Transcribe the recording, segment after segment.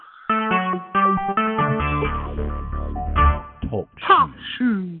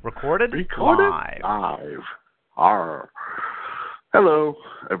Recorded live. Arr. Hello,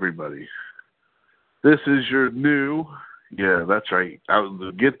 everybody. This is your new, yeah, that's right.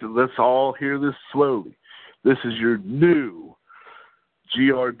 Let's all hear this slowly. This is your new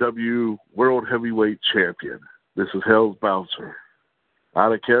GRW World Heavyweight Champion. This is Hell's Bouncer.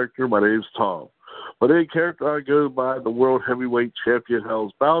 Out of character, my name's Tom. But in character, I go by the World Heavyweight Champion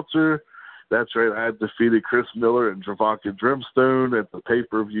Hell's Bouncer. That's right, I defeated Chris Miller and Dravaka Dreamstone at the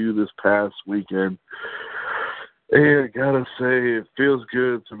pay-per-view this past weekend. And I gotta say, it feels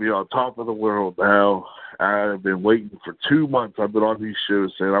good to be on top of the world now. I've been waiting for 2 months. I've been on these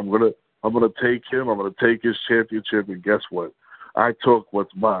shows saying I'm gonna take him, I'm gonna take his championship, and guess what? I took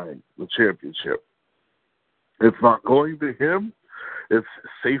what's mine, the championship. It's not going to him. It's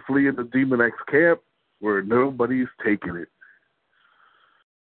safely in the Demon X camp where nobody's taking it.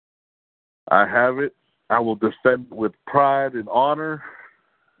 I have it. I will defend it with pride and honor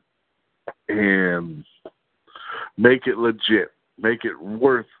and make it legit. Make it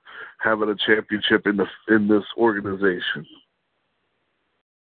worth having a championship in this organization.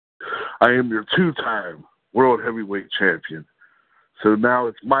 I am your 2-time World Heavyweight Champion. So now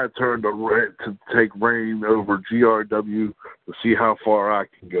it's my turn to take reign over GRW to see how far I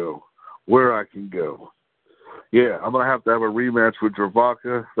can go, where I can go. Yeah, I'm going to have a rematch with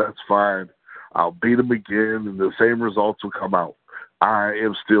Dravaka. That's fine. I'll beat him again, and the same results will come out. I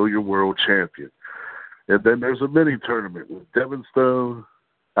am still your world champion. And then there's a mini tournament with Devin Stone,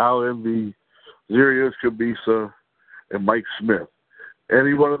 Al Envy, Zirius Kabisa, and Mike Smith.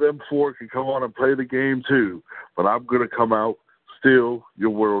 Any one of them 4 can come on and play the game too, but I'm going to come out still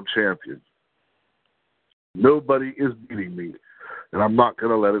your world champion. Nobody is beating me, and I'm not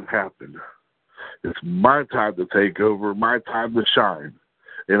going to let it happen. It's my time to take over, my time to shine.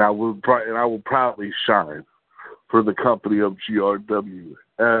 And I will proudly shine for the company of GRW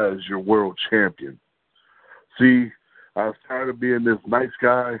as your world champion. See, I was tired of being this nice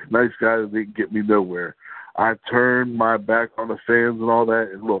guy that didn't get me nowhere. I turned my back on the fans and all that,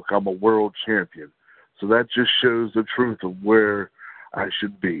 and look, I'm a world champion. So that just shows the truth of where I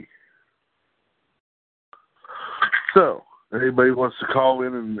should be. So, anybody wants to call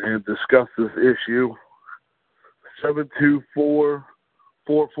in and discuss this issue,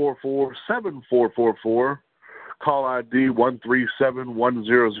 724-444-7444, call ID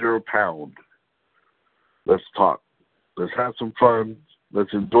 137100#. Let's talk. Let's have some fun.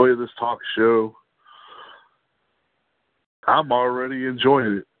 Let's enjoy this talk show. I'm already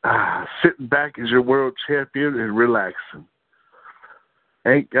enjoying it. Sitting back as your world champion and relaxing.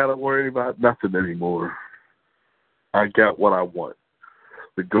 Ain't got to worry about nothing anymore. I got what I want.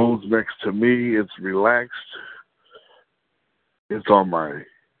 The gold's next to me. It's relaxed. It's on my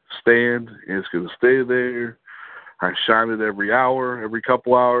stand, and it's going to stay there. I shine it every hour, every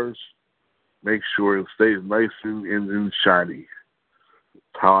couple hours. Make sure it stays nice and shiny.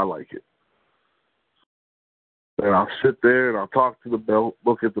 That's how I like it. And I'll sit there and I'll talk to the belt,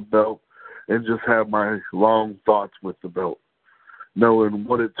 look at the belt, and just have my long thoughts with the belt, knowing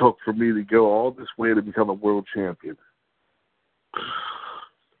what it took for me to go all this way to become a world champion.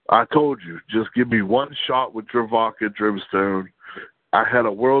 I told you, just give me one shot with Dravaka Dreamstone. I had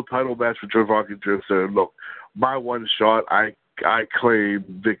a world title match with Dravaka Dreamstone. Look, my one shot, I claimed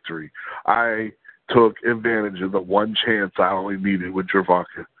victory. I took advantage of the one chance I only needed with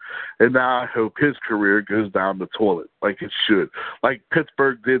Dravaka. And now I hope his career goes down the toilet like it should. Like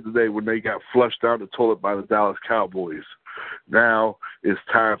Pittsburgh did today when they got flushed down the toilet by the Dallas Cowboys. Now it's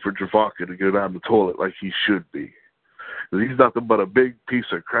time for Dravaka to go down the toilet like he should be. He's nothing but a big piece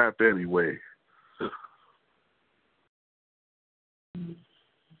of crap anyway.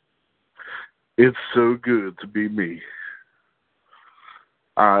 It's so good to be me.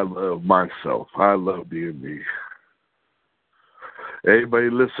 I love myself. I love being me. Anybody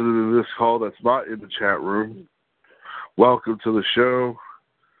listening to this call that's not in the chat room, welcome to the show.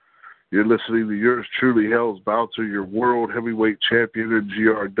 You're listening to yours truly, Hell's Bouncer, your world heavyweight champion in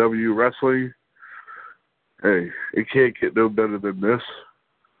GRW Wrestling. Hey, it can't get no better than this.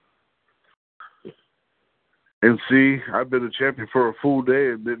 And see, I've been a champion for a full day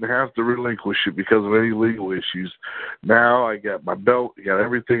and didn't have to relinquish it because of any legal issues. Now I got my belt, I got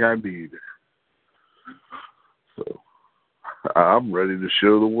everything I need. So I'm ready to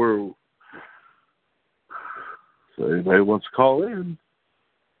show the world. So anybody wants to call in,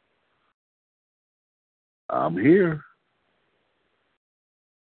 I'm here.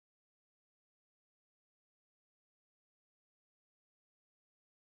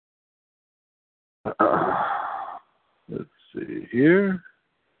 Let's see here.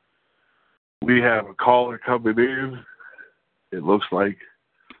 We have a caller coming in. it looks like.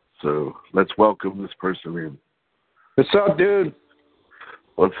 So let's welcome this person in. What's up, dude?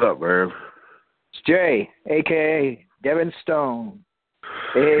 What's up, man? It's Jay, a.k.a. Devin Stone,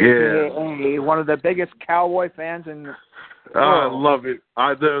 a.k.a. one of the biggest Cowboy fans in the world. I love it.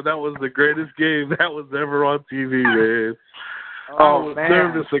 I know that was the greatest game that was ever on TV, man. Oh, I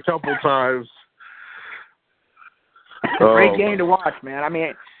observed this a couple times. Great game to watch, man. I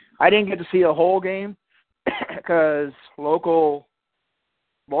mean, I didn't get to see a whole game because locally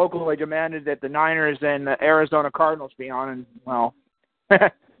demanded that the Niners and the Arizona Cardinals be on, and, well,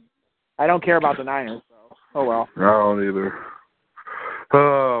 I don't care about the Niners, so oh well. I don't either.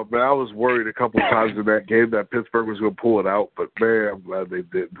 Oh, man, I was worried a couple times in that game that Pittsburgh was going to pull it out, but, man, I'm glad they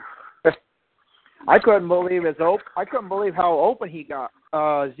didn't. I couldn't believe I couldn't believe how open he got.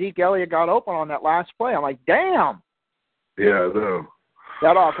 Zeke Elliott got open on that last play. I'm like, damn. Yeah, I know.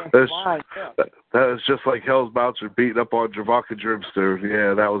 That offensive line. Yeah. That is just like Hell's Bouncer beating up on Javaka Dripstone.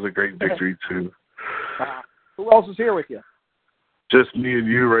 Yeah, that was a great victory, too. Who else is here with you? Just me and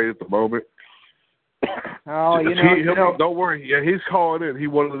you right at the moment. Oh, you know. Don't worry. Yeah, he's calling in. He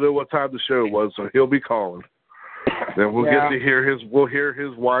wanted to know what time the show was, so he'll be calling. Then we'll get to hear his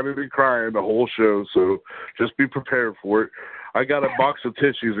whining and crying the whole show, so just be prepared for it. I got a box of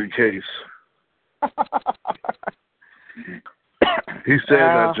tissues in case. He said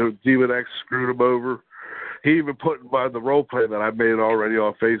that Demon X screwed him over. He even put by the role play that I made already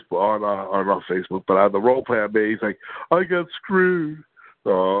on Facebook, not Facebook, but on the role play I made, he's like, I got screwed.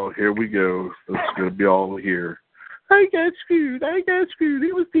 Oh, here we go. It's going to be all here. I got screwed.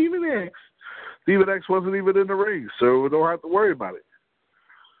 It was Demon X. Demon X wasn't even in the ring, so we don't have to worry about it.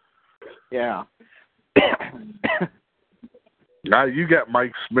 Yeah. Now you got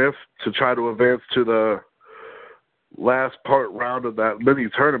Mike Smith to try to advance to the last round of that mini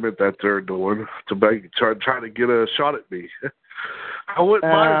tournament that they're doing to try to get a shot at me. I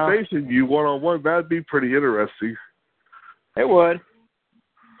wouldn't mind facing you one-on-one. That'd be pretty interesting. It would.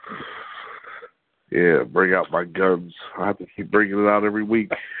 Yeah, bring out my guns. I have to keep bringing it out every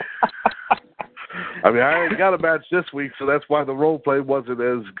week. I mean, I ain't got a match this week, so that's why the role play wasn't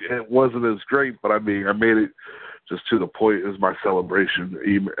as great. But I mean, I made it just to the point as my celebration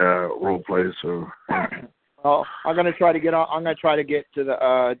role play. So, well, I'm gonna try to get on. I'm gonna try to get to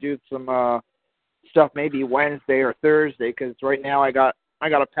the do some stuff maybe Wednesday or Thursday, because right now I got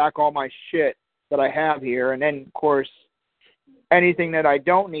to pack all my shit that I have here, and then of course anything that I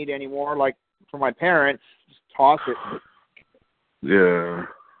don't need anymore, like for my parents, just toss it. Yeah.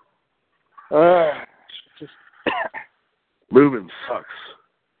 Just moving sucks.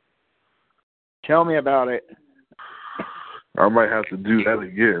 Tell me about it. I might have to do that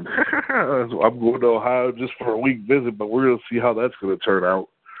again. I'm going to Ohio just for a week visit, but we're going to see how that's going to turn out.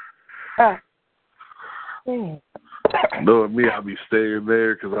 Knowing me, I'll be staying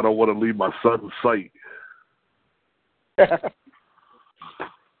there because I don't want to leave my son's sight.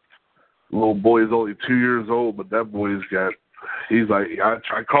 Little boy is only 2 years old, but that boy's got... He's like,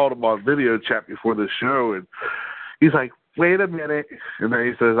 I called him on video chat before the show, and he's like, wait a minute. And then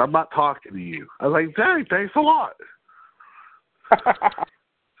he says, I'm not talking to you. I was like, dang, thanks a lot.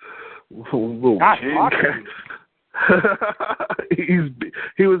 Little kid.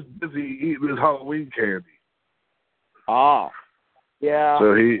 He was busy eating his Halloween candy. Oh, yeah.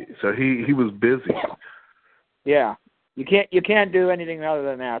 So he was busy. Yeah. You can't do anything other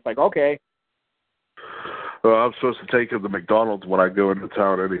than that. It's like, okay. Well, I'm supposed to take him to McDonald's when I go into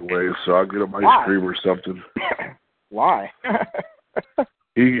town anyway, so I'll get him ice cream or something. Why?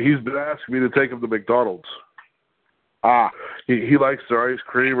 He's been asking me to take him to McDonald's. He likes their ice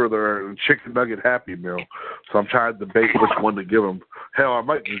cream or their chicken nugget Happy Meal, so I'm trying to debate which one to give him. Hell, I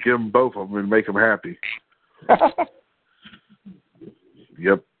might just give him both of them and make him happy.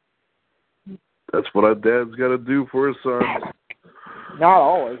 Yep. That's what a dad's got to do for his son. Not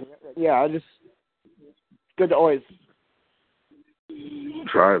always. Yeah, it's good to always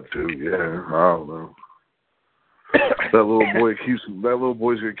try to. Yeah, I don't know. That little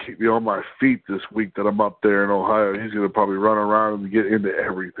boy's gonna keep me on my feet this week that I'm up there in Ohio. He's gonna probably run around and get into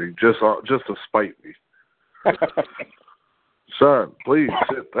everything just to spite me. Son, please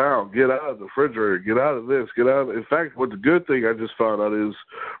sit down. Get out of the refrigerator. Get out of this. Get out of it. In fact, what's the good thing I just found out is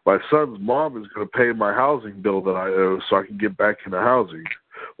my son's mom is going to pay my housing bill that I owe so I can get back into housing.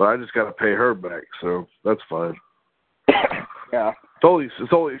 But I just got to pay her back, so that's fine. Yeah.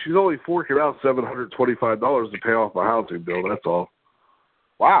 She's only forking out $725 to pay off my housing bill. That's all.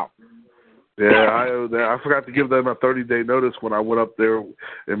 Wow. Yeah, I owe that. I forgot to give them a 30-day notice when I went up there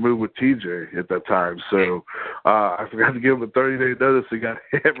and moved with TJ at that time. So I forgot to give them a 30-day notice and got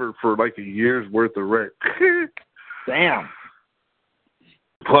hammered for like a year's worth of rent. Damn.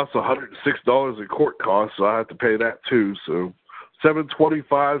 plus $106 in court costs, so I have to pay that too. So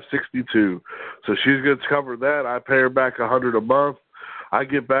 $725.62. So she's going to cover that. I pay her back $100 a month. I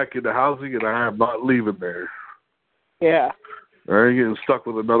get back into housing, and I am not leaving there. Yeah. I ain't getting stuck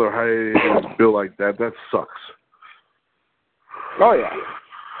with another high bill like that. That sucks. Oh, yeah.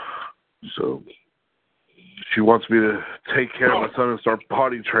 So she wants me to take care of my son and start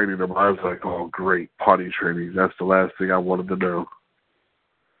potty training him. I was like, oh, great, potty training. That's the last thing I wanted to know.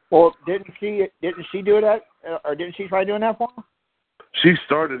 Well, didn't she do that, or didn't she try doing that for him? She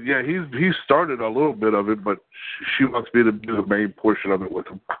started, yeah, he started a little bit of it, but she wants me to do the main portion of it with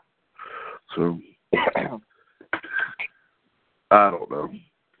him. So, I don't know.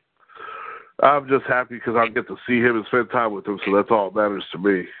 I'm just happy because I'll get to see him and spend time with him, so that's all that matters to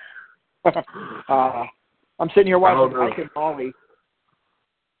me. I'm sitting here watching Mike and Molly.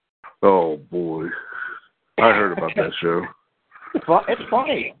 Oh, boy. I heard about that show. It's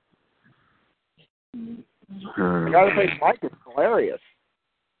funny. The guy that plays Mike is hilarious.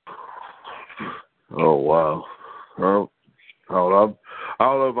 Oh, wow. Well, I don't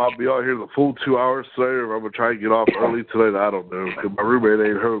know if I'll be out here the full 2 hours today or if I'm going to try and get off early today. I don't know, because my roommate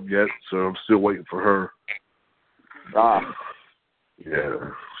ain't home yet, so I'm still waiting for her.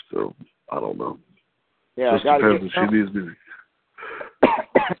 Yeah, so I don't know. Yeah, just depends if she needs me to.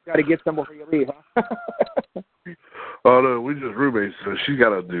 Got to get some before you leave, huh? Oh, no, we just roommates, so she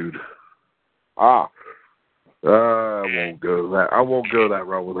got a dude. Ah. I won't go that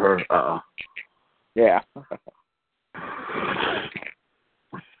route with her. Yeah.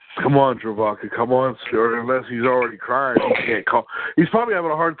 Come on, Travaka. Come on, sir. Unless he's already crying, he can't call. He's probably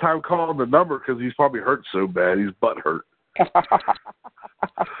having a hard time calling the number because he's probably hurt so bad. He's butt hurt.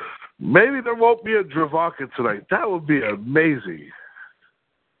 Maybe there won't be a Travaka tonight. That would be amazing.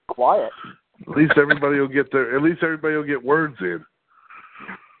 Quiet. At least everybody will get words in.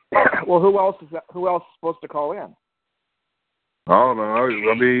 Well, who else is supposed to call in? I don't know.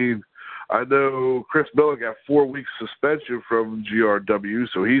 I mean, I know Chris Miller got 4 weeks suspension from GRW,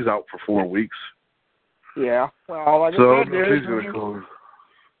 so he's out for 4 weeks. Yeah. Well, like so I said, he's going to call in.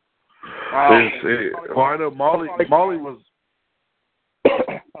 I know Molly was.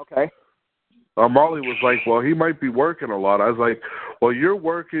 Okay. Molly was like, well, he might be working a lot. I was like, well, you're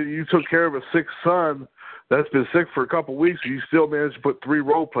working. You took care of a sick son that's been sick for a couple of weeks, and you still managed to put 3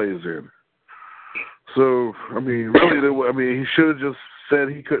 role plays in. So, I mean, really, he should have just said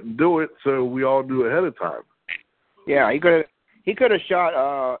he couldn't do it, so we all knew ahead of time. Yeah, he could have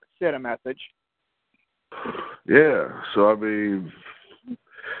shot Sid a message. Yeah, so I mean,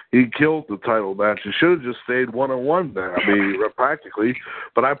 he killed the title match. He should have just stayed 1-on-1 then. I mean, practically,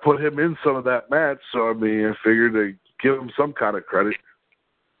 but I put him in some of that match, so I mean, I figured to give him some kind of credit.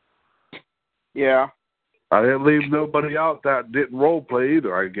 Yeah. I didn't leave nobody out that didn't role play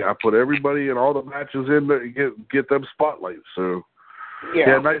either. I put everybody in all the matches in there and get them spotlights. So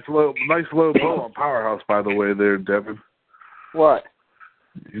yeah, nice low blow on Powerhouse, by the way, there, Devin. What?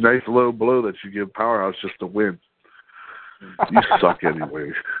 Nice low blow that you give Powerhouse just to win. You suck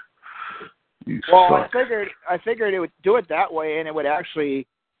anyway. You suck. I figured it would do it that way, and it would actually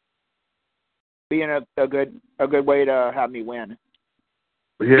be in a good way to have me win.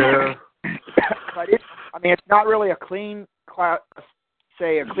 Yeah. But it's not really a clean win, but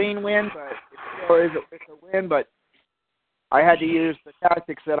it still is a win. But I had to use the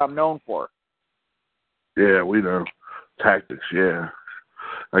tactics that I'm known for. Yeah, we know tactics. Yeah,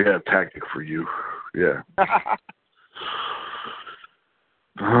 I got a tactic for you. Yeah.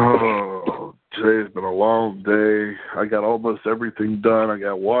 Oh, today's been a long day. I got almost everything done. I got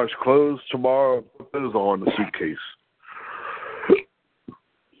to wash clothes tomorrow. Put those all in the suitcase.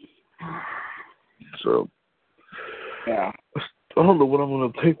 So, yeah. I don't know what I'm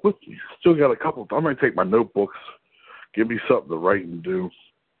going to take with me. Still got a couple. I might take my notebooks. Give me something to write and do.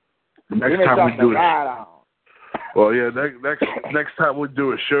 Next time we do it. Well, yeah. Next time we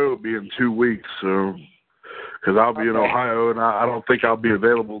do a show will be in 2 weeks. So, because I'll be in Ohio, and I don't think I'll be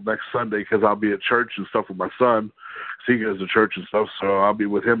available next Sunday because I'll be at church and stuff with my son. He goes to church and stuff, so I'll be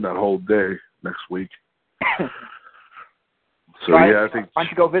with him that whole day next week. So yeah, I think. Why don't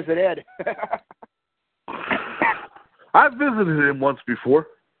you go visit Ed? I've visited him once before.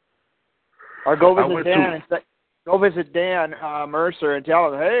 Or go visit Dan Mercer and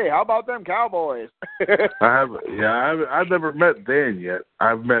tell him, hey, how about them Cowboys? I've never met Dan yet.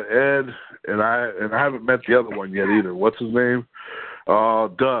 I've met Ed, and I haven't met the other one yet either. What's his name?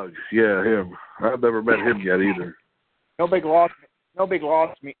 Doug. Yeah, him. I've never met him yet either. No big loss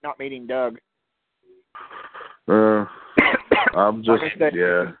not meeting Doug. I'm just,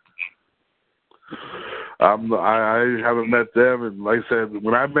 yeah. I haven't met them, and like I said,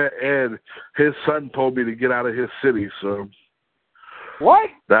 when I met Ed, his son told me to get out of his city. So what?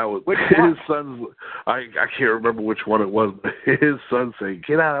 That was which his one? son's. I can't remember which one it was, but his son said,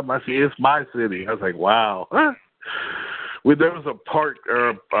 "Get out of my city. It's my city." I was like, "Wow." There was a park or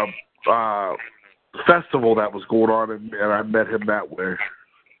a festival that was going on, and I met him that way.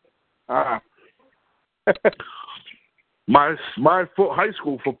 My high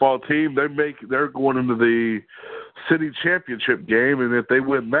school football team, they're going into the city championship game, and if they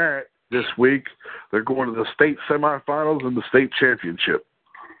win that this week, they're going to the state semifinals and the state championship.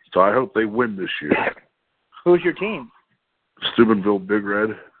 So I hope they win this year. Who's your team? Steubenville Big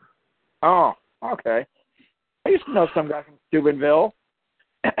Red. Oh, okay. I used to know some guy from Steubenville.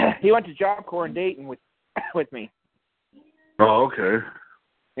 He went to Job Corps in Dayton with me. Oh, okay.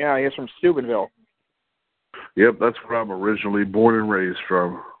 Yeah, he's from Steubenville. Yep, that's where I'm originally born and raised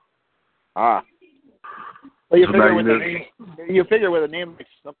from. Ah. Well, you So figure with a name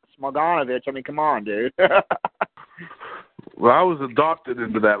like Smoganovich, I mean, come on, dude. Well, I was adopted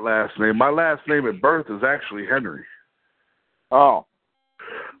into that last name. My last name at birth is actually Henry. Oh.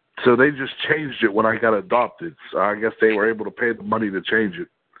 So they just changed it when I got adopted. So I guess they were able to pay the money to change it,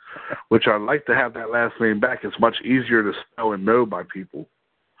 which I'd like to have that last name back. It's much easier to spell and know by people.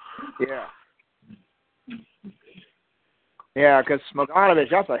 Yeah. Yeah, because Smoganovich,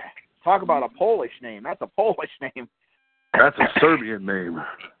 talk about a Polish name. That's a Polish name. That's a Serbian name.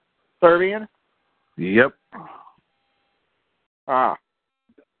 Serbian? Yep. Ah.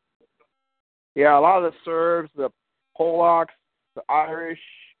 Yeah, a lot of the Serbs, the Polacks, the Irish.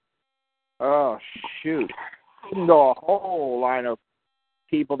 Oh, shoot. You can go a whole line of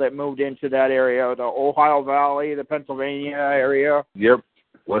people that moved into that area, the Ohio Valley, the Pennsylvania area. Yep.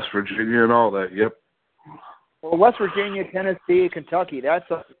 West Virginia and all that. Yep. Well, West Virginia, Tennessee, Kentucky, that's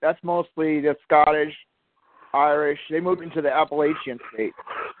mostly the Scottish, Irish. They moved into the Appalachian state.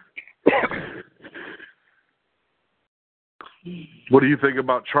 What do you think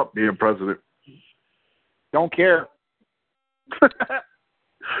about Trump being president? Don't care.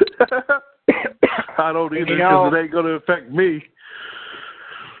 I don't either because it ain't going to affect me.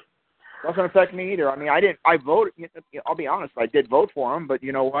 Doesn't affect me either. I mean, I voted. I'll be honest, I did vote for him, but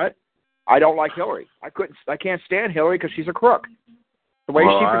you know what? I don't like Hillary. I can't stand Hillary because she's a crook. The way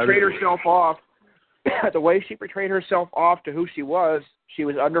she portrayed herself off, to who she was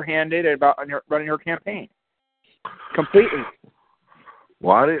underhanded about running her campaign. Completely.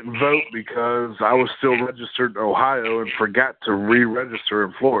 Well, I didn't vote because I was still registered in Ohio and forgot to re-register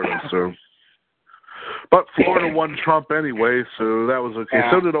in Florida. So, but Florida won Trump anyway, so that was okay. Yeah.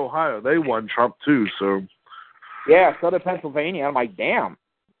 So did Ohio. They won Trump too. So. Yeah, so did Pennsylvania. I'm like, damn.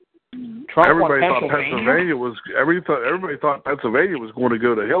 Trump everybody won thought Pennsylvania was going to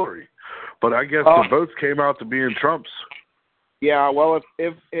go to Hillary, but I guess the votes came out to be in Trump's. Yeah, well,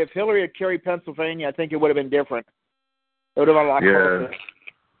 if Hillary had carried Pennsylvania, I think it would have been different. It would have been a lot closer.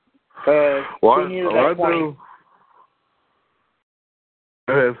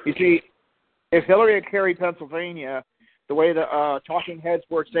 You see, if Hillary had carried Pennsylvania, the way the talking heads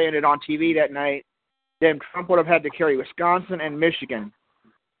were saying it on TV that night, then Trump would have had to carry Wisconsin and Michigan.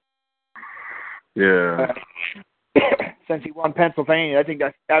 Yeah. Since he won Pennsylvania, I think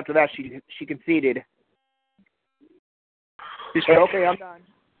that after that she conceded. She said, "Okay, I'm done."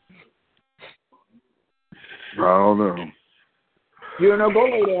 I don't know. Juno, go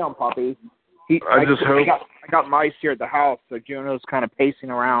lay down, puppy. I got mice here at the house, so Juno's kind of pacing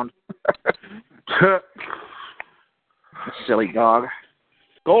around. Silly dog.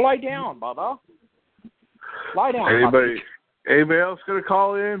 Go lie down, Bubba. Lie down. Anybody else gonna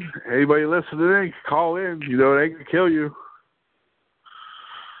call in? Anybody listening in, call in. You know, it ain't gonna kill you.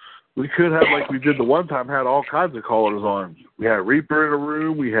 We could have, like we did the one time, had all kinds of callers on. We had Reaper in the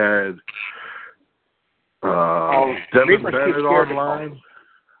room. We had Devin Bennett online.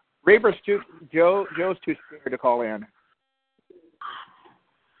 Reaper's Joe's too scared to call in.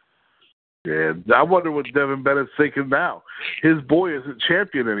 Yeah, I wonder what Devin Bennett's thinking now. His boy isn't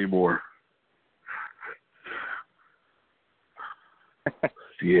champion anymore.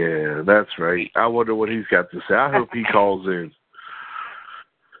 Yeah, that's right. I wonder what he's got to say. I hope he calls in.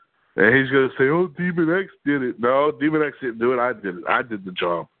 And he's going to say, "Oh, Demon X did it." No, Demon X didn't do it. I did it. I did the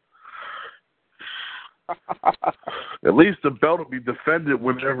job. At least the belt will be defended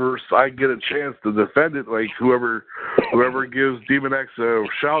whenever I get a chance to defend it. Like whoever gives Demon X a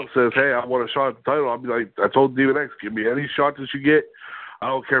shout, says, "Hey, I want a shot at the title." I'll be like, I told Demon X, "Give me any shot that you get. I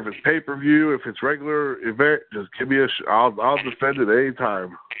don't care if it's pay-per-view, if it's regular event, just give me I'll defend it any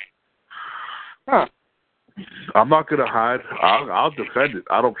time." Huh. I'm not gonna hide. I'll defend it.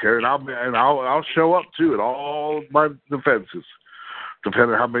 I don't care, and I'll show up too at all my defenses,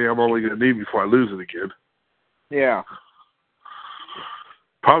 depending on how many I'm only gonna need before I lose it again. Yeah.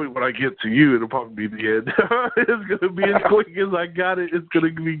 Probably when I get to you, it'll probably be the end. It's gonna be as quick as I got it. It's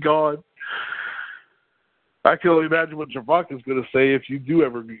gonna be gone. I can only imagine what Javaka's gonna say if you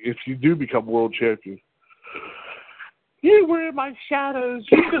do become world champion. You were in my shadows.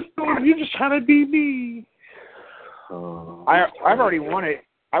 You just had to be me. I've already won it.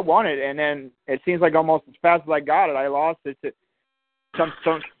 I won it, and then it seems like almost as fast as I got it, I lost it to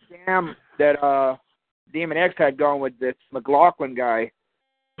some scam that Demon X had going with this McLaughlin guy.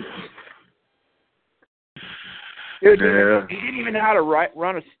 Dude, yeah. He didn't even know how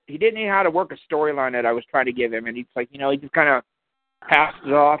to he didn't even know how to work a storyline that I was trying to give him, and he's like, he just kind of passed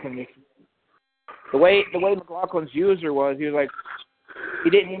it off, and the way McLaughlin's user was, he was like, he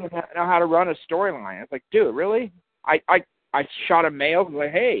didn't even know how to run a storyline. I was like, dude, really? I shot a mail. I was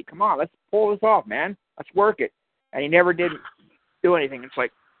like, hey, come on, let's pull this off, man. Let's work it. And he never did do anything. It's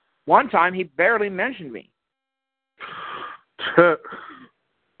like, one time he barely mentioned me.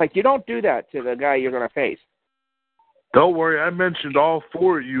 Like, you don't do that to the guy you're going to face. Don't worry, I mentioned all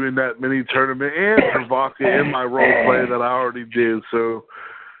four of you in that mini tournament and Javaka in my role play that I already did. So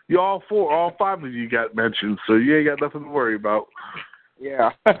you all five of you got mentioned. So you ain't got nothing to worry about.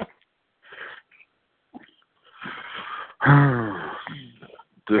 Yeah.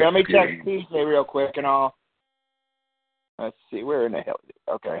 Let me check Tuesday real quick, and let's see, where in the hell?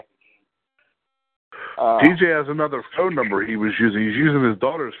 Okay. TJ has another phone number he was using. He's using his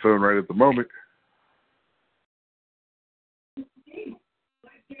daughter's phone right at the moment.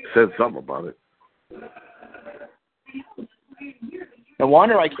 Said something about it. No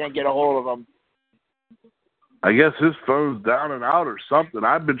wonder I can't get a hold of him. I guess his phone's down and out or something.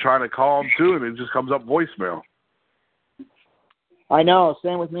 I've been trying to call him too, and it just comes up voicemail. I know.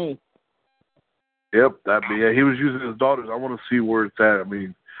 Same with me. Yep, he was using his daughter's. I want to see where it's at. I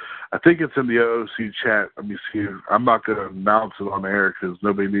mean, I think it's in the OOC chat. Let me see. I'm not going to announce it on the air because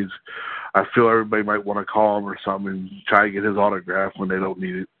nobody needs. I feel everybody might want to call him or something and try to get his autograph when they don't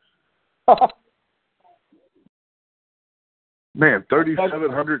need it. Man,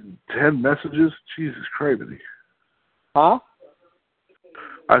 3,710 messages? Jesus Christ. Huh?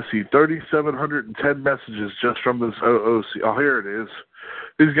 I see 3,710 messages just from this OOC. Oh, here it is.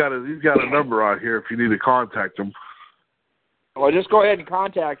 He's got a number out here if you need to contact him. Well, just go ahead and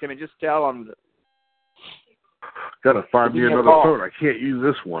contact him and just tell him. Got to find me another phone. I can't use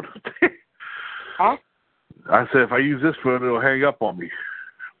this one. Huh? I said if I use this phone, it'll hang up on me.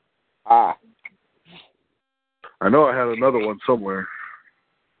 Ah. I know I had another one somewhere.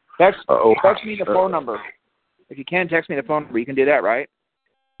 Text me the phone number. If you can text me the phone number, you can do that, right?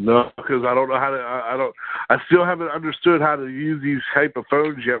 No, because I don't know how to. I still haven't understood how to use these type of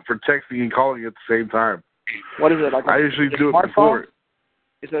phones yet for texting and calling at the same time. What is it like? I usually do it before.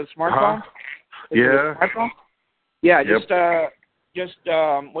 Is it a smartphone? Yeah. Smartphone? Yeah. Yep. Just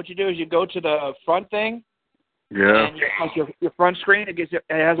what you do is you go to the front thing. Yeah. And your front screen, it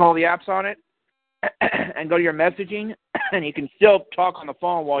has all the apps on it, and go to your messaging, and you can still talk on the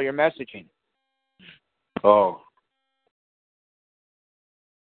phone while you're messaging. Oh.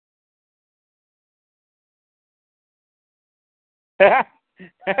 You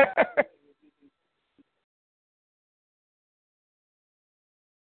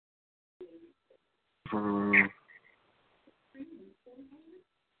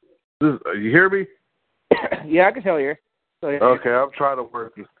hear me? Yeah, I can tell you. Okay, I'm trying to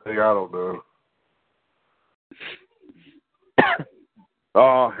work this thing. I don't know.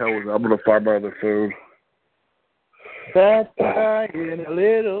 Oh, hell, I'm going to find my other phone. That's why in a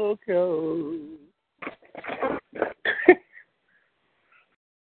little coat.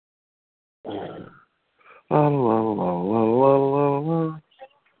 La, la, la, la, la, la, la.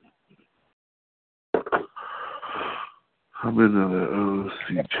 I'm in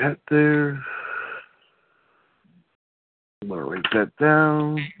the OC chat there. I'm going to write that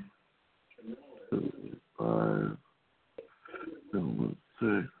down. 5, 7,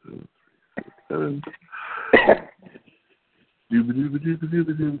 6, 7,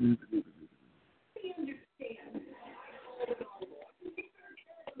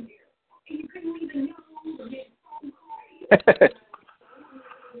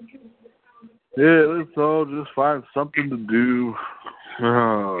 Yeah, let's all just find something to do.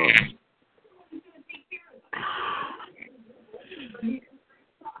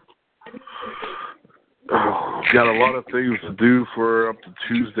 Got a lot of things to do for up to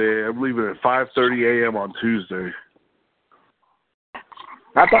Tuesday. I'm leaving at 5:30 a.m. on Tuesday.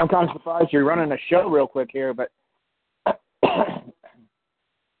 I'm kind of surprised you're running a show real quick here, but I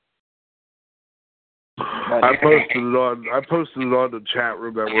posted it on the chat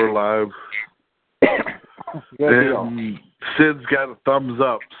room that we're live. And Sid's got a thumbs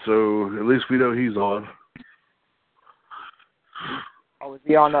up, so at least we know he's on. Oh, is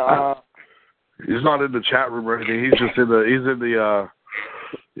he on the? He's not in the chat room or anything. He's just in the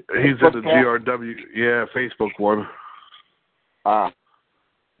GRW Facebook one.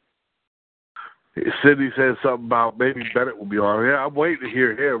 Sydney says something about maybe Bennett will be on. Yeah, I'm waiting to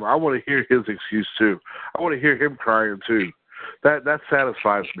hear him. I want to hear his excuse too. I want to hear him crying too. That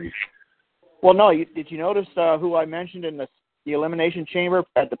satisfies me. Well, no. Did you notice who I mentioned in the Elimination Chamber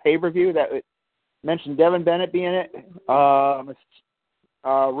at the pay-per-view that mentioned Devin Bennett being it?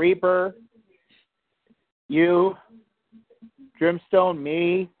 Reaper, you, Drimstone,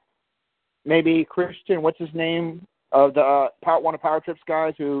 me, maybe Christian. What's his name? Of the one of Power Trip's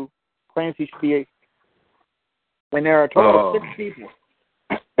guys who claims he should be. When there are a total of 6 people.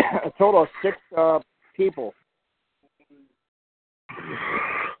 A total of 6 people.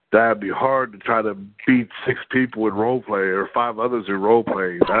 That'd be hard to try to beat 6 people in role play or 5 others in role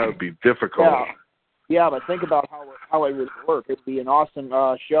play. That would be difficult. Yeah, but think about how it would work. It'd be an awesome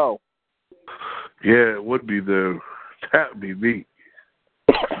show. Yeah, it would be though. That would be neat.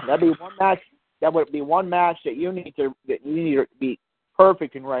 That'd be one match. That would be one match that you need to be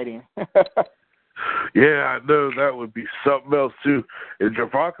perfect in writing. Yeah, I know that would be something else too. If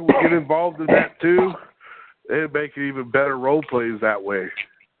Javanka would get involved in that too, it'd make it even better role plays that way.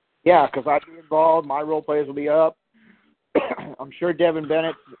 Yeah, because I'd be involved. My role plays will be up. I'm sure Devin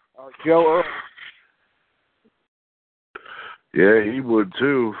Bennett or Joe Earl. Yeah, he would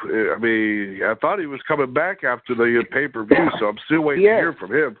too. I mean, I thought he was coming back after the pay-per-view, so I'm still waiting to hear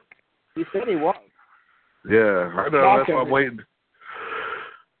from him. He said he was. Yeah, I know. That's why I'm waiting.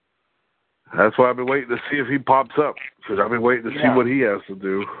 That's why I've been waiting to see if he pops up, because I've been waiting to see what he has to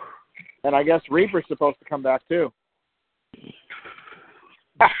do. And I guess Reaper's supposed to come back too.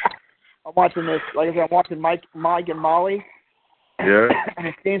 I'm watching this. Like I said, I'm watching Mike and Molly. Yeah. And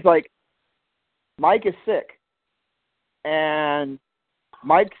it seems like Mike is sick. And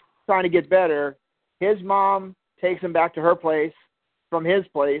Mike's trying to get better. His mom takes him back to her place from his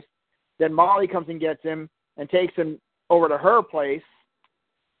place. Then Molly comes and gets him and takes him over to her place.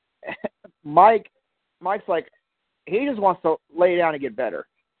 Mike's like, he just wants to lay down and get better.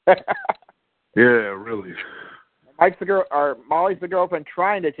 Yeah, really. Mike's the girl, or Molly's the girlfriend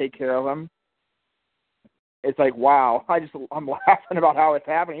trying to take care of him. It's like, wow. I'm laughing about how it's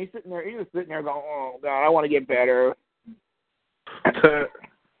happening. He's just sitting there going, oh God, I want to get better.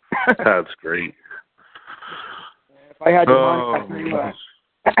 That's great. If I had the money,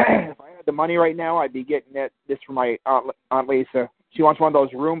 if I had the money right now, I'd be getting this for my Aunt Lisa. She wants one of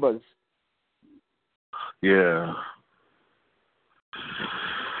those Roombas. Yeah.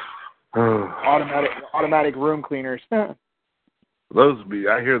 Automatic room cleaners. I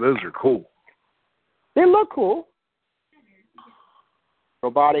hear those are cool. They look cool.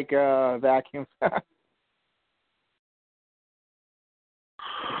 Robotic vacuums.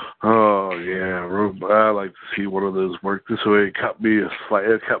 Oh yeah, I like to see one of those work. This way, it cut me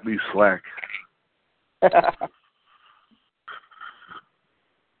slack.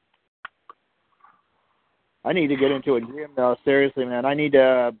 I need to get into a gym though. Seriously, man, I need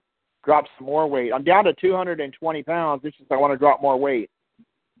to drop some more weight. I'm down to 220 pounds. It's just I want to drop more weight.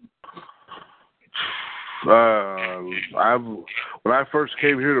 When I first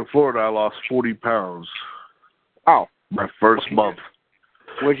came here to Florida, I lost 40 pounds. Oh, my first month.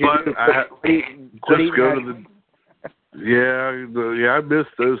 Would you just go to the? Yeah, I miss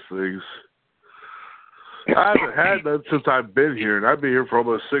those things. I haven't had none since I've been here, and I've been here for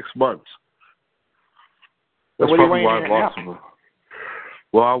almost 6 months. That's probably why I lost them.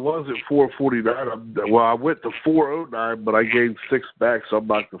 Well, I was at 449. I went to 409, but I gained 6 back, so I'm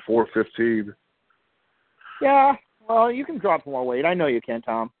back to 415. Yeah, well, you can drop more weight. I know you can,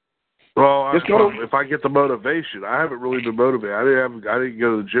 Tom. Well, if I get the motivation, I haven't really been motivated. I didn't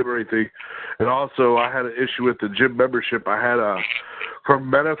go to the gym or anything, and also I had an issue with the gym membership. I had from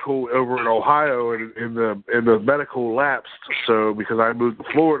medical over in Ohio, and the medical lapsed. So because I moved to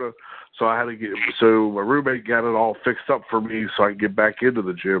Florida, so I had to my roommate got it all fixed up for me so I can get back into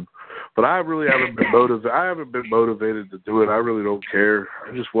the gym. But I really haven't been motivated. I haven't been motivated to do it. I really don't care.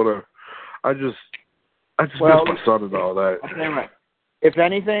 I just miss my son and all that. Okay, if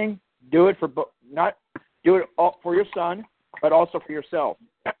anything, do it for for your son, but also for yourself.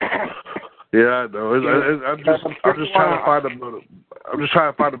 Yeah, I know. I'm just trying to find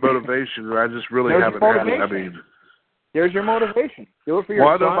a motivation. I just really haven't had it. I mean, there's your motivation. Do it for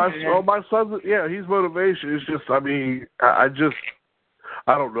your son. My son, yeah, he's motivation. It's just, I mean, I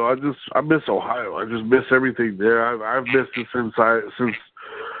don't know. I miss Ohio. I just miss everything there. I've missed it since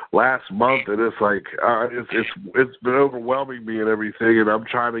last month, and it's like it's been overwhelming me and everything. And I'm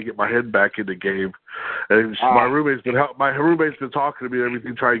trying to get my head back in the game. And my roommate's been talking to me and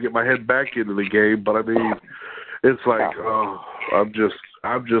everything, trying to get my head back into the game. But I mean, it's like I'm just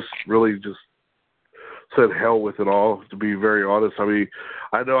really just said hell with it all, to be very honest. I mean,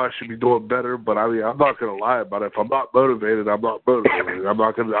 I know I should be doing better, but I mean, I'm not going to lie about it. If I'm not motivated, I'm not motivated. I'm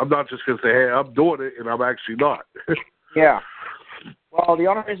not just going to say, hey, I'm doing it, and I'm actually not. Yeah. Well, the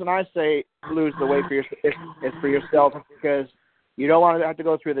only reason I say lose the weight is for yourself, because you don't want to have to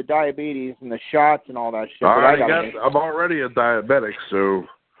go through the diabetes and the shots and all that shit. I'm already a diabetic, so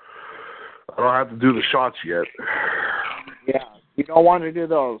I don't have to do the shots yet. Yeah, you don't want to do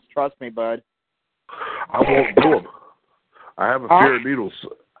those. Trust me, bud. I won't do them. I have a fear of needles.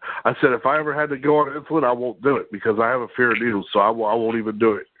 I said if I ever had to go on insulin, I won't do it because I have a fear of needles, so I won't even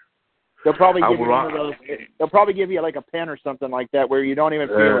do it. They'll probably give you one of those. They'll probably give you like a pen or something like that where you don't even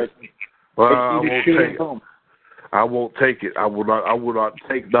feel it. Well, I won't take it. I won't take it. I will not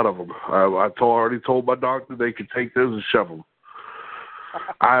take none of them. I already told my doctor they can take those and shove them.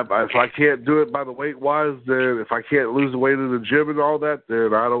 If I can't do it by the weight wise, then if I can't lose the weight in the gym and all that,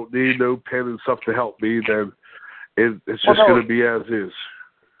 then I don't need no pen and stuff to help me. Then it's just going to be as is.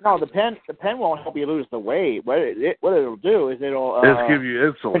 No, the pen won't help you lose the weight. What it'll do is it'll give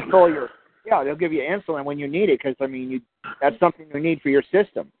you insulin. They'll give you insulin when you need it, because I mean that's something you need for your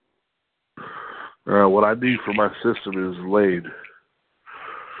system. What I need for my system is laid.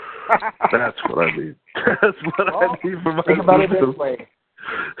 That's what I need. That's what I need for my system. Think about it this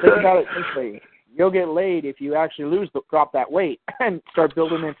way. You'll get laid if you actually drop that weight and start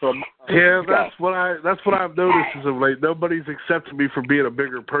building into a. Yeah, that's what I've noticed as of late. Nobody's accepted me for being a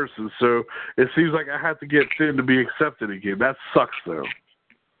bigger person, so it seems like I have to get thin to be accepted again. That sucks, though.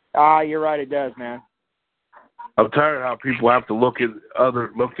 You're right. It does, man. I'm tired of how people have to look at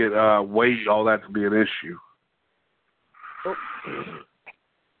weight and all that to be an issue. Oh,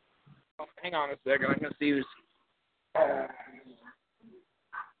 hang on a second. I'm gonna see who's.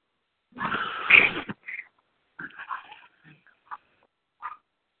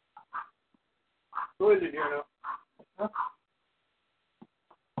 Who is it here now? Huh?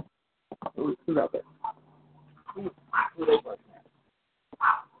 Who's out there? Who they like?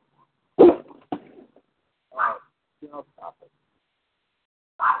 Stop it.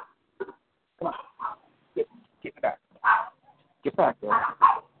 Come on. Get back. Get back there.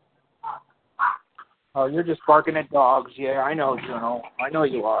 Oh, you're just barking at dogs. Yeah, I know, Juno. I know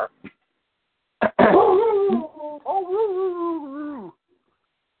you are.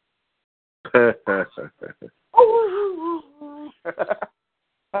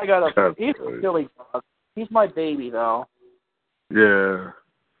 I got he's a silly dog. He's my baby, though. Yeah.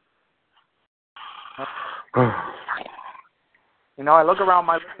 You know, I look around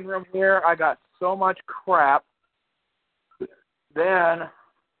my living room here. I got so much crap. Then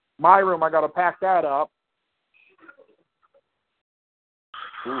my room, I got to pack that up.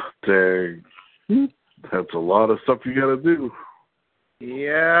 Dang. That's a lot of stuff you got to do.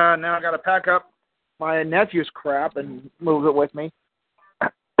 Yeah, now I got to pack up my nephew's crap and move it with me.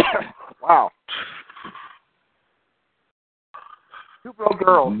 Wow. 2 broke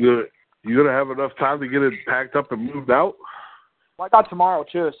girls. You going to have enough time to get it packed up and moved out? Well, I got tomorrow,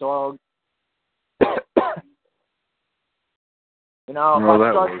 too, so I'll... You know,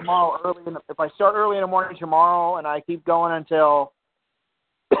 if I start early in the morning tomorrow and I keep going until,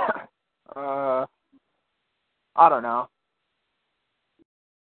 I don't know,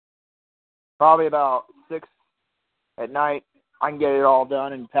 probably about 6 at night, I can get it all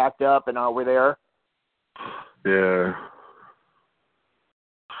done and packed up and over there. Yeah.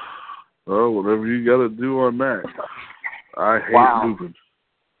 Well, whatever you got to do on that. I hate moving.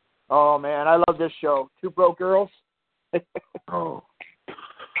 Oh, man, I love this show. 2 Broke Girls. Oh,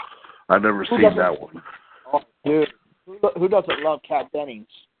 I've never seen that one. Oh, dude, who doesn't love Kat Dennings?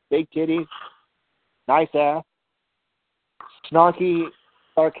 Big titties, nice ass, snarky,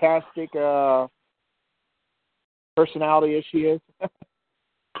 sarcastic personality as she is.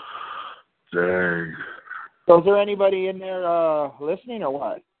 Dang. So is there anybody in there listening or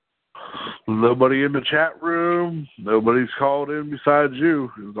what? Nobody in the chat room. Nobody's called in besides you.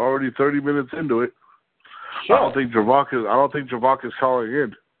 It's already 30 minutes into it. Sure. I don't think Javaka's calling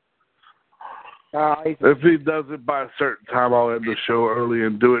in. If he does it by a certain time, I'll end the show early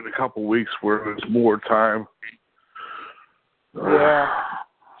and do it in a couple weeks where there's more time. Yeah.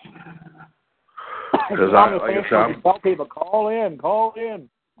 Because tell people, call in.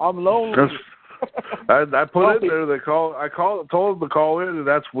 I'm lonely. I put in there. Told them to call in, and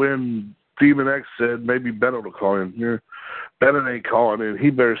that's when Demon X said maybe Bennett will call in. Here, Bennett ain't calling in. He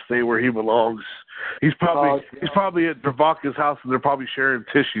better stay where he belongs. He's probably at Dravaka's house, and they're probably sharing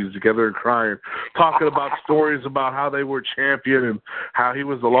tissues together and crying, talking about stories about how they were champion and how he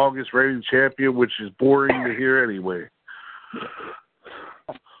was the longest reigning champion, which is boring to hear anyway.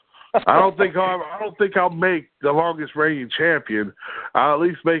 I don't think I'll make the longest reigning champion. I'll at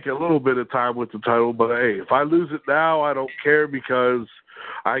least make a little bit of time with the title. But hey, if I lose it now, I don't care because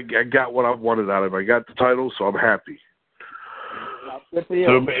I got what I wanted out of it. I got the title, so I'm happy. Good for you.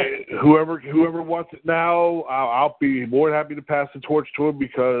 So whoever wants it now, I'll be more than happy to pass the torch to him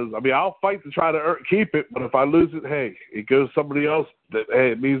because I'll fight to try to keep it. But if I lose it, hey, it goes to somebody else.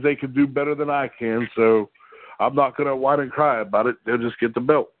 It means they can do better than I can. So I'm not gonna whine and cry about it. They'll just get the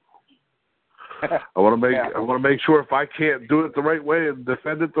belt. I want to make sure if I can't do it the right way and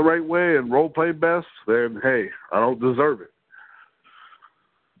defend it the right way and role play best, then hey, I don't deserve it.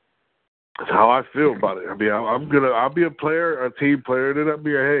 That's how I feel about it. I'll be a player, a team player, and then I'll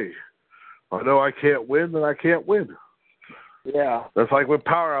be hey, I know I can't win, then I can't win. Yeah. That's like with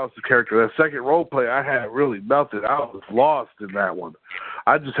Powerhouse's character. That second role play, I had really nothing. I was lost in that one.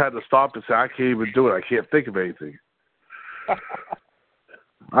 I just had to stop and say, I can't even do it. I can't think of anything.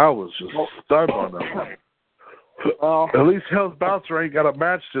 I was just stunned on that one. Well, at least Hell's Bouncer ain't got a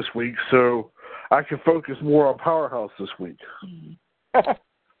match this week, so I can focus more on Powerhouse this week.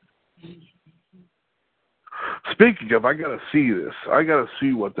 Speaking of, I got to see this. I got to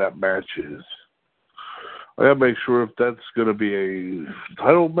see what that match is. I got to make sure if that's going to be a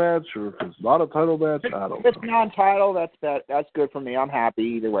title match or if it's not a title match. I don't know. If it's non-title, that's good for me. I'm happy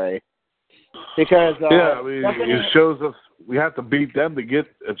either way. Because it shows us we have to beat them to get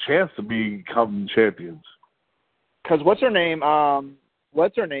a chance to become champions. Because what's her name? The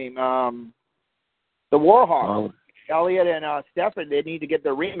Warhawks. Elliot and Stefan, they need to get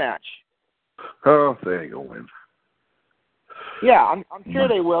their rematch. Oh, they ain't gonna win. Yeah, I'm sure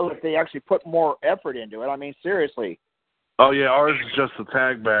they will if they actually put more effort into it. I mean, seriously. Oh yeah, ours is just a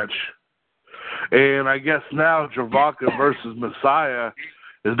tag match, and I guess now Dravaka versus Messiah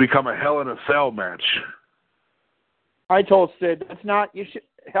has become a Hell in a Cell match. I told Sid that's not. You should.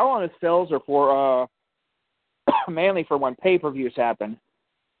 Hell in a Cells are for mainly for when pay-per-views happen.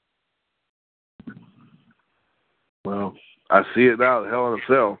 Well, I see it now, Hell in a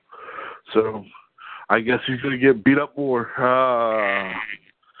Cell. So I guess he's going to get beat up more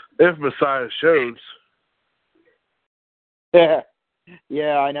if Messiah shows.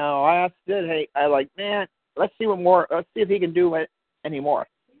 Yeah, I know. I asked Sid, hey, man, let's see if he can do it anymore.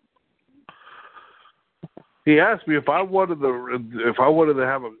 He asked me if I wanted to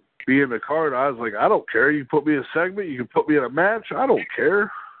have him be in the card. I was like, I don't care. You put me in a segment. You can put me in a match. I don't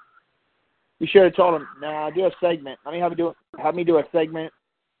care. You should have told him, nah, do a segment. Let me have me do a segment.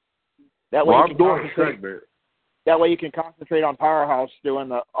 That way I'm doing a segment. That way you can concentrate on Powerhouse doing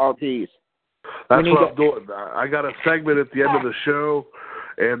the RPs. That's what I'm doing. I got a segment at the end of the show,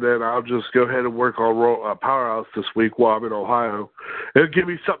 and then I'll just go ahead and work on Powerhouse this week while I'm in Ohio. It'll give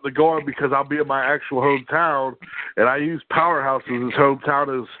me something to go on because I'll be in my actual hometown, and I use Powerhouse as his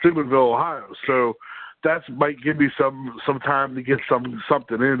hometown as Steubenville, Ohio. So that might give me some time to get something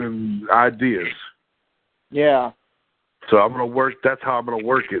in and ideas. Yeah. So I'm gonna work. That's how I'm gonna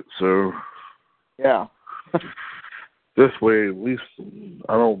work it. So yeah. This way, at least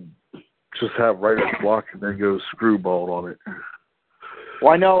I don't just have writer's block and then go screwball on it.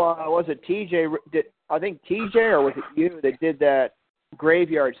 Well, I know. Was it TJ? I think TJ, or was it you that did that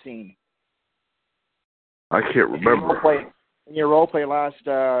graveyard scene? I can't remember. In your role play last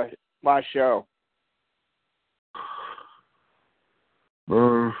show. I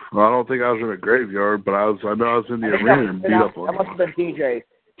don't think I was in a graveyard, but I know I was in the arena and beat up on him. That must have been TJ.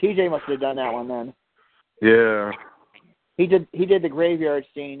 TJ must have done that one then. Yeah. He did the graveyard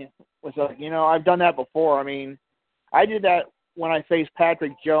scene. Was like, I've done that before. I mean, I did that when I faced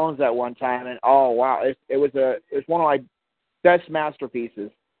Patrick Jones that one time, and oh wow, it was one of my best masterpieces.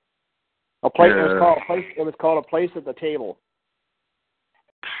 It was called A Place at the Table.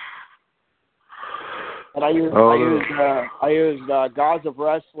 And I used Gods of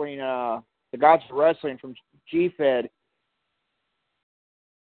Wrestling, the Gods of Wrestling from G-Fed.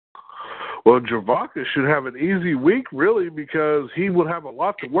 Well, Dravaka should have an easy week, really, because he would have a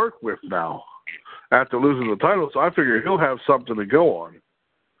lot to work with now after losing the title. So I figure he'll have something to go on.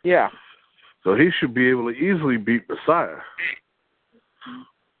 Yeah. So he should be able to easily beat Messiah.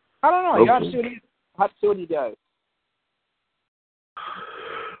 I don't know. You have to see what he does.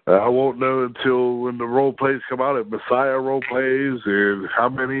 I won't know until when the role plays come out, if Messiah role plays and how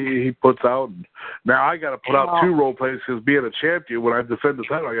many he puts out. And now I got to put out 2 role plays because being a champion, when I defend the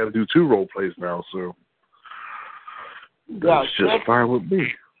title, I got to do 2 role plays now. So that's just fine with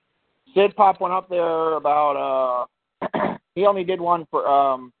me. Sid popped one up there about, he only did one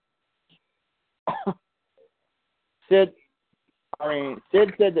for, Sid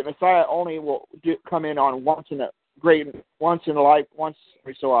said that Messiah only will come in on once in a life, once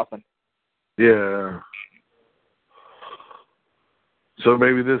every so often. Yeah. So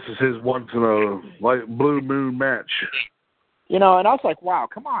maybe this is his once in a blue moon match. You know, and I was like, wow,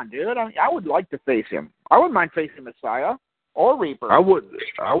 come on, dude. I would like to face him. I wouldn't mind facing Messiah or Reaper. I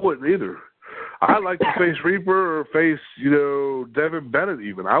wouldn't either. I'd like to face Reaper or face, Devin Bennett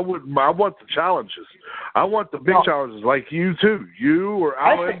even. I want the challenges. I want the big challenges like you too. You or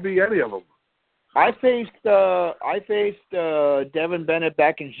Al Envy, any of them. I faced Devin Bennett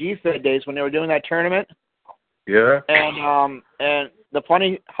back in G-Fed days when they were doing that tournament. Yeah. And the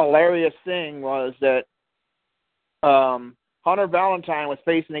funny, hilarious thing was that Hunter Valentine was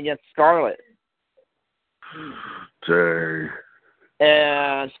facing against Scarlett. Dang.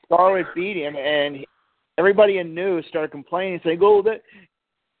 And Scarlett beat him, and everybody in news started complaining, saying, "Oh, that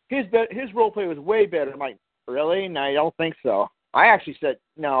his role play was way better." I'm like, really? No, I don't think so. I actually said,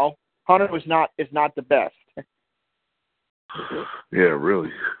 no, Hunter is not the best. Yeah,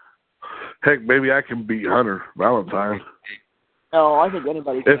 really. Heck, maybe I can beat Hunter Valentine. No, I think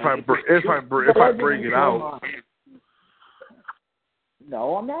anybody can. If I bring it out.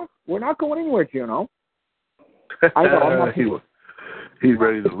 No, I'm not. We're not going anywhere, Juno. I know. I'm not. He's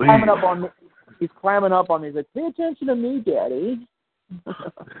ready to leave. He's climbing up on me. He's like, pay attention to me, Daddy.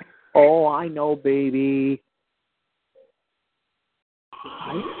 Oh, I know, baby.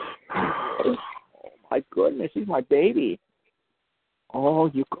 Oh, my goodness. He's my baby. Oh,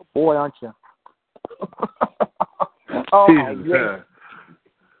 you good boy, aren't you? Oh, my goodness.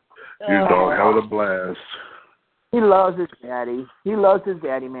 Your dog having a blast. He loves his daddy. He loves his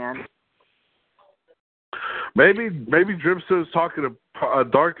daddy, man. Maybe Dripsto's talking to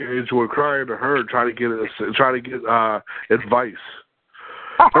Dark Age or crying to her, trying to get advice.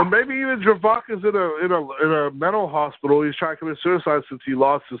 Or maybe even Dravaka's in a mental hospital. He's trying to commit suicide since he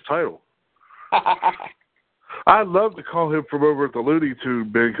lost his title. I'd love to call him from over at the Looney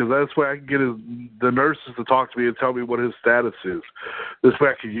Tune bin, because that's why I can get the nurses to talk to me and tell me what his status is. This way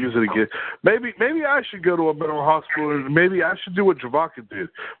I can use it again. Maybe I should go to a mental hospital, and maybe I should do what Dravaka did.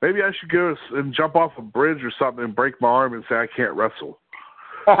 Maybe I should go and jump off a bridge or something and break my arm and say I can't wrestle.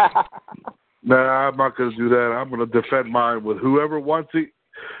 Nah, I'm not going to do that. I'm going to defend mine with whoever wants it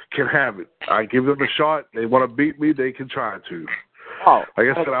can have it. I give them a shot. They want to beat me, they can try to. Oh, like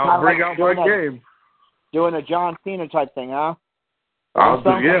I said, I'll bring out my game. Doing a John Cena type thing, huh? I'll do,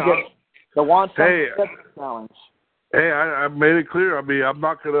 yeah. The challenge. Hey, I made it clear. I mean, I'm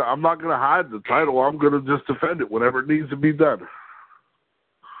not gonna hide the title. I'm gonna just defend it whenever it needs to be done.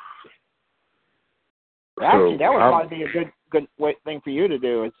 Actually, that would probably be a good thing for you to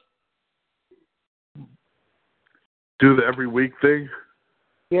do. Is do the every week thing.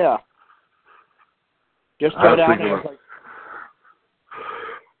 Yeah. Just go down there.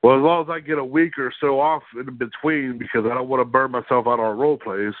 Well, as long as I get a week or so off in between, because I don't want to burn myself out on role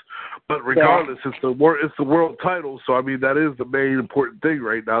plays. But regardless, it's the world title, so I mean that is the main important thing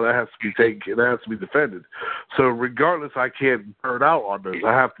right now that has to be taken, that has to be defended. So regardless, I can't burn out on this.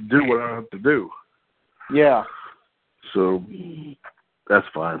 I have to do what I have to do. Yeah. So that's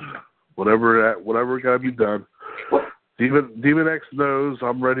fine. Whatever got to be done. Demon X knows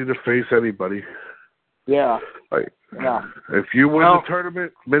I'm ready to face anybody. Yeah. Yeah. If you win the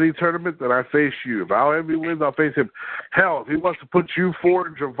mini tournament, then I face you. If Al Envy wins, I'll face him. Hell, if he wants to put you 4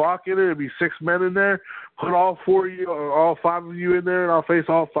 and Dravak in it, it'd be 6 men in there. Put all 4 of you, or all 5 of you in there, and I'll face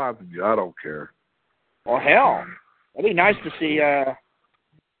all 5 of you. I don't care. Well, hell, it'd be nice to see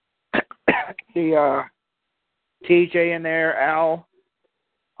TJ in there, Al.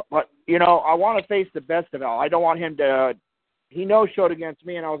 But I want to face the best of Al. I don't want him to. He no-showed against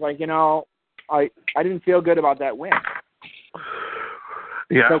me, and I was like, I didn't feel good about that win.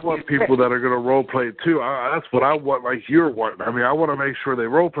 Yeah, I want people that are going to role play too. That's what I want, like you're wanting. I mean, I want to make sure they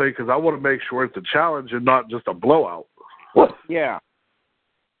role play because I want to make sure it's a challenge and not just a blowout. Yeah.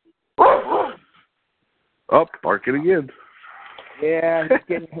 Up, barking again. Yeah,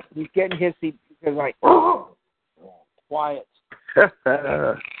 he's getting hissy because quiet.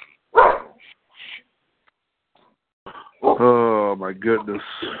 Oh my goodness.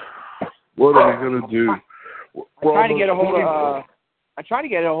 What are we gonna do? I'm trying to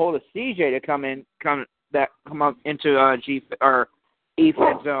get a hold of CJ to come up into G or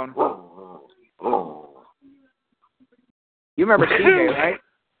E-Fed Zone. You remember CJ, right?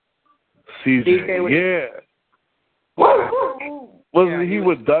 CJ, yeah. Wasn't he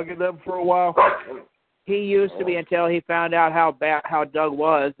with Doug and them for a while? He used to be until he found out how Doug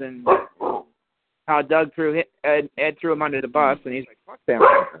was and how Doug Ed threw him under the bus, and he's like, fuck them.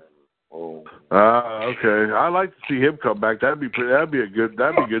 Okay. I'd like to see him come back. That'd be a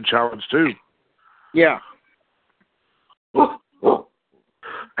good challenge too. Yeah.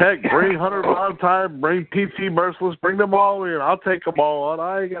 Heck, bring Hunter Valentine, bring PT Merciless, bring them all in. I'll take them all on.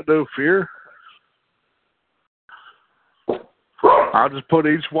 I ain't got no fear. I'll just put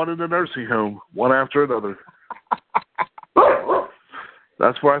each one in the nursing home, one after another.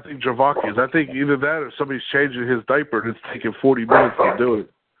 That's where I think Javaki is. I think either that or somebody's changing his diaper and it's taking 40 minutes to do it.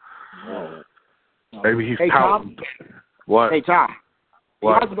 Maybe he's pouting. Tom. What? Hey, Tom.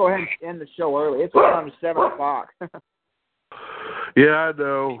 What? You have to go ahead and end the show early. It's around 7 o'clock. Yeah, I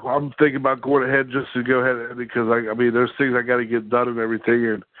know. I'm thinking about going ahead just to go ahead because, there's things I got to get done and everything.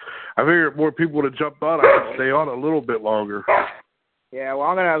 And I figure if more people would have jumped on, I could stay on a little bit longer. Yeah, well,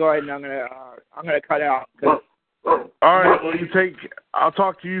 I'm gonna go ahead and I'm gonna cut out. All right. Well, I'll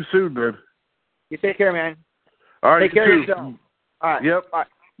talk to you soon, then. You take care, man. All right. Take care of yourself. All right. Yep. Bye.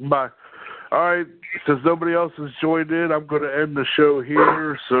 Bye. All right. Since nobody else has joined in, I'm going to end the show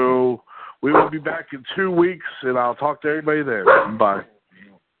here. So we will be back in 2 weeks, and I'll talk to everybody then. Bye.